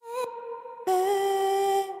Ayy,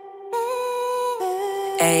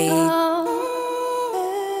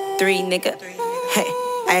 3 nigga. Hey,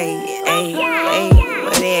 ayy, ayy, ayy.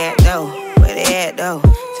 Where they at though? Where they at though?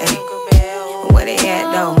 Ay, where they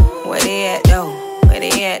at though? Where they at though? Where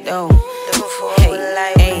they at though? Hey,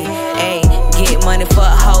 ayy, ayy. Get money for a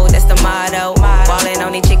hoe, that's the motto. Ballin'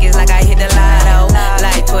 on these chickens like I hit the lotto.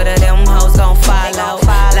 Like Twitter, them hoes gon' follow.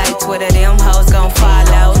 Like Twitter, them hoes gon'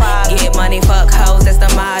 follow. Get money, fuck hoes, that's the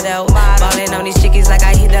motto. Ballin' on these chickens like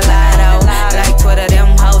I hit the lotto. Like Twitter,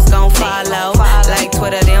 them hoes gon' follow. Like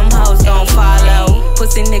Twitter, them hoes gon' follow.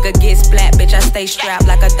 Pussy nigga get splat, bitch, I stay strapped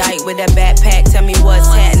like a dyke with a backpack. Tell me what's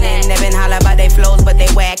happening. Never holla about they flows, but they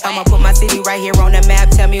whack. I'ma put my city right here on the map.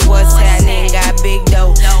 Tell me what's happening. Got big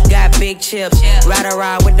dough, got big chips. Ride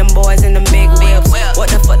around with them boys in them big whips. What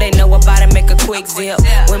the fuck they know about it? Make a quick zip.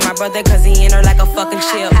 With my brother, cause he in her like a fucking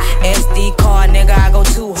chip. SD card, nigga, I go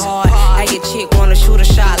too hard. I get chick wanna shoot a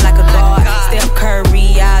shot like a guard. Steph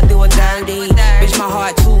Curry, I'll do it dirty. Bitch, my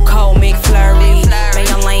heart too cold, McFlurry. Man,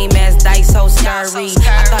 your lame ass dice so scurry.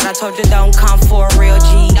 I thought I told you don't come for a real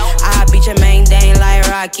G. I beat your main dang like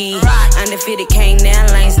Rocky. Undefeated king, now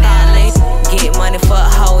lane starless. Get money for a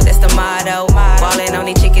hoe, that's the motto. Ballin' on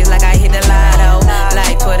these chickens like I hit the lotto.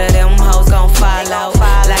 Like Twitter, them hoes gon' follow.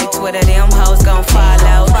 Like Twitter, them hoes gon'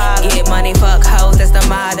 follow. Get money, fuck hoes, that's the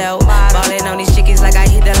motto. Ballin' on these chickens like I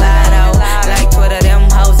hit the lotto. Like Twitter, them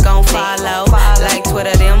hoes gon' follow. Like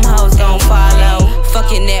Twitter, them hoes gon' follow.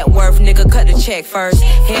 Fuck your net worth, nigga, cut the check first.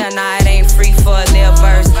 Hell nah, it ain't free for a little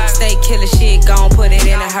verse. Stay killer shit, gon' put it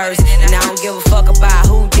in a hearse. And I don't give a fuck about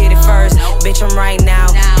who did it first. Bitch, I'm right now,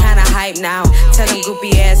 kinda hype now. Tell them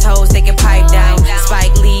goopy assholes they can pipe down.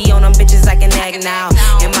 Spike Lee on them bitches like an egg now.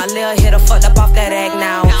 And my lil' hitter fucked up off that egg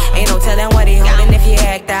now. Ain't no telling what he holding if he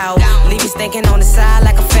act out. Leave you stinking on the side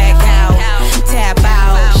like a fat cow. Tap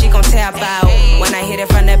out, she gon' tap out. When I hit it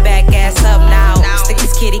from the back, ass up now. Stick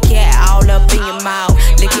this kitty cat all up in your mouth.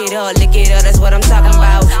 Lick it up, that's what I'm talking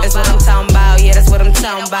about. That's what I'm talking about, yeah, that's what I'm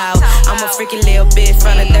talking about. I'm a freaking little bitch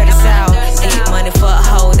from the dirty south. Get money for a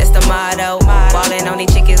hoe, that's the motto. Ballin' on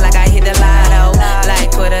these chickens like I hit the line.